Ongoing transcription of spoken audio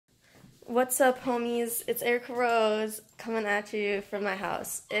What's up, homies? It's Erica Rose coming at you from my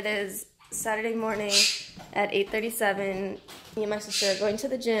house. It is Saturday morning at 8:37. Me and my sister are going to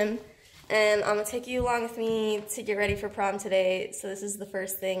the gym, and I'm gonna take you along with me to get ready for prom today. So this is the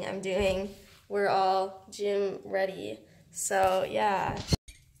first thing I'm doing. We're all gym ready. So yeah.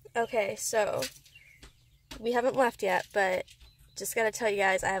 Okay, so we haven't left yet, but just gotta tell you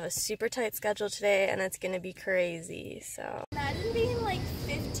guys, I have a super tight schedule today, and it's gonna be crazy. So imagine being like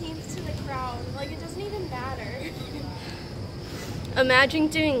 15th to the crowd. Like, it doesn't even matter. Imagine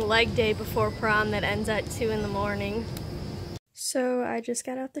doing leg day before prom that ends at 2 in the morning. So I just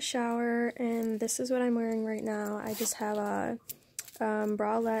got out the shower, and this is what I'm wearing right now. I just have a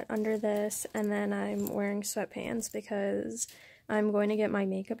bralette under this, and then I'm wearing sweatpants because I'm going to get my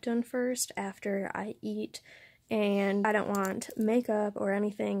makeup done first after I eat, and I don't want makeup or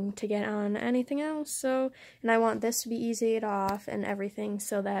anything to get on anything else, so, and I want this to be easied off and everything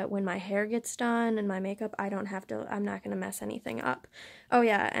so that when my hair gets done and my makeup, I'm not gonna mess anything up. Oh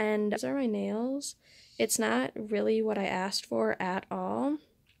yeah, and these are my nails. It's not really what I asked for at all,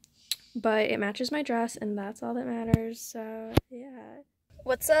 but it matches my dress, and that's all that matters, so yeah.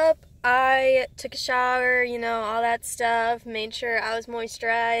 What's up? I took a shower, you know, all that stuff, made sure I was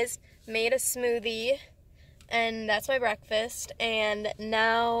moisturized, made a smoothie, and that's my breakfast. And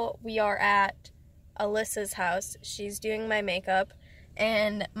now we are at Alyssa's house. She's doing my makeup,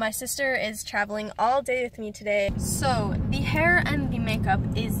 and my sister is traveling all day with me today. So the hair and the makeup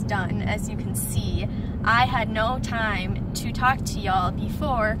is done, as you can see. I had no time to talk to y'all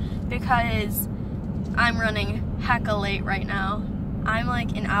before because I'm running hecka late right now. I'm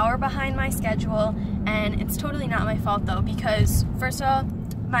like an hour behind my schedule, and it's totally not my fault though, because first of all,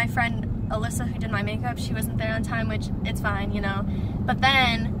 my friend Alyssa, who did my makeup, she wasn't there on time, which it's fine, you know. But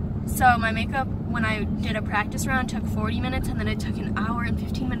then, so my makeup, when I did a practice round, took 40 minutes, and then it took an hour and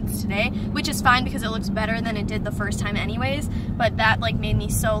 15 minutes today, which is fine because it looks better than it did the first time anyways, but that like made me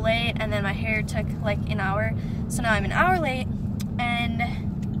so late, and then my hair took like an hour, so now I'm an hour late, and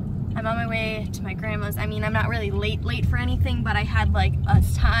I'm on my way to my grandma's. I mean, I'm not really late for anything, but I had like a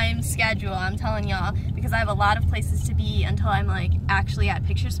time schedule, I'm telling y'all, because I have a lot of places to be until I'm like actually at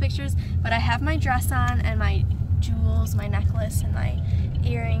pictures. But I have my dress on and my jewels, my necklace and my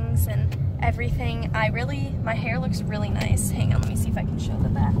earrings and everything. My hair looks really nice. Hang on, let me see if I can show the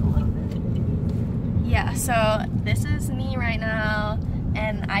back a little bit. Yeah, so this is me right now,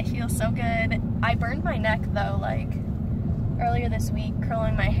 and I feel so good. I burned my neck though, like earlier this week,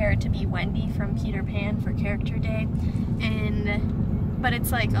 curling my hair to be Wendy from Peter Pan for character day, but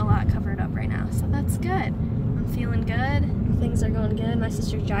it's like a lot covered up right now, so that's good. I'm feeling good. Things are going good. My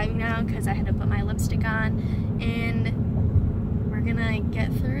sister's driving now because I had to put my lipstick on, and we're gonna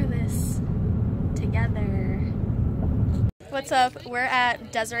get through this together. What's up? We're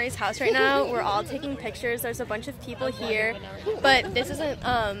at Desiree's house right now. We're all taking pictures. There's a bunch of people here, but this isn't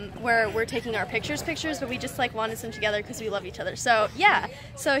where we're taking our pictures, but we just like wanted some together because we love each other. So yeah,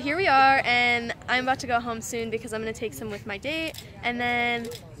 so here we are, and I'm about to go home soon because I'm gonna take some with my date, and then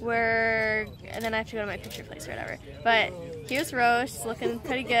I have to go to my picture place or whatever. But here's Rose. She's looking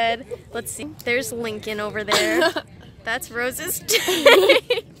pretty good. Let's see. There's Lincoln over there. That's Rose's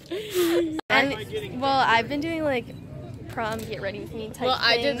date. And well, I've been doing like prom get ready with me type Well,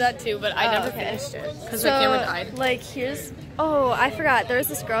 I thing. did that too, but I never finished it because the camera died. Like, oh, I forgot. There was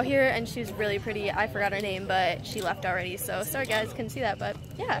this girl here, and she was really pretty. I forgot her name, but she left already, so sorry guys, couldn't see that, but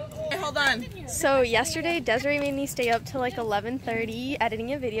yeah. Hey, hold on. So yesterday, Desiree made me stay up till like 11:30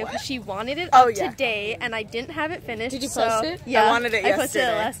 editing a video because she wanted it up today, and I didn't have it finished. Did you post it? Yeah, I wanted it yesterday. I posted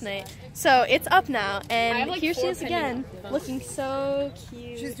it last night. So it's up now, and like here she is again, looking so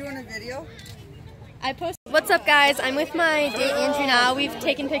cute. She's doing a video? What's up, guys? I'm with my date Andrew now. We've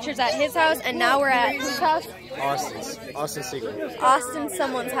taken pictures at his house, and now we're at whose house? Austin's secret. Austin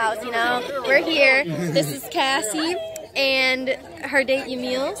someone's house, you know. We're here. This is Cassie and her date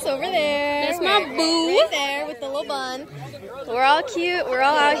Yamil's over there. There's my boo. Right there with the little bun. We're all cute. We're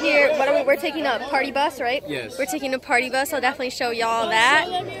all out here. What are we? We're taking a party bus, right? Yes. We're taking a party bus. I'll definitely show y'all that.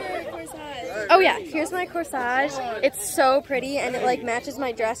 Oh yeah, here's my corsage. It's so pretty, and it like matches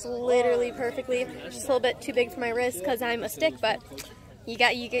my dress literally perfectly. It's just a little bit too big for my wrist because I'm a stick, but you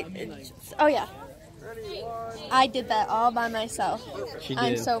get. Oh yeah, I did that all by myself.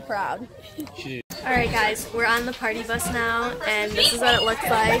 I'm so proud. All right, guys, we're on the party bus now, and this is what it looks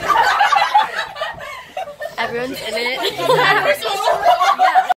like. Everyone's in it. Yeah.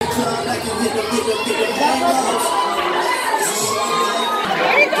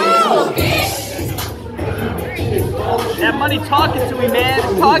 That money talking to me, man.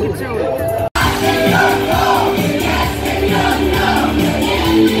 It's talking to me.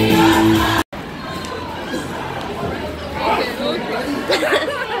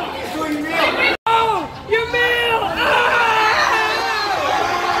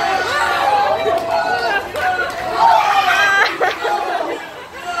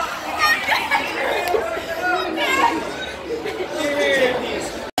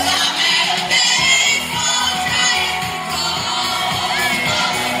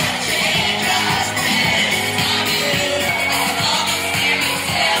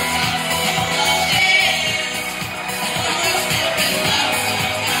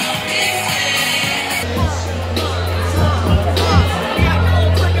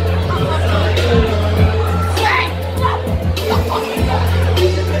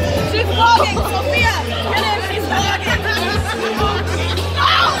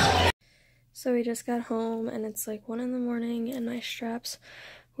 So we just got home and it's like 1 in the morning and my straps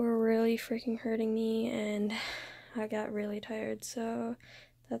were really freaking hurting me and I got really tired. So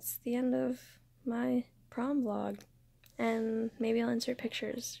that's the end of my prom vlog. And maybe I'll insert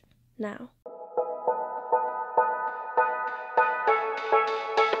pictures now.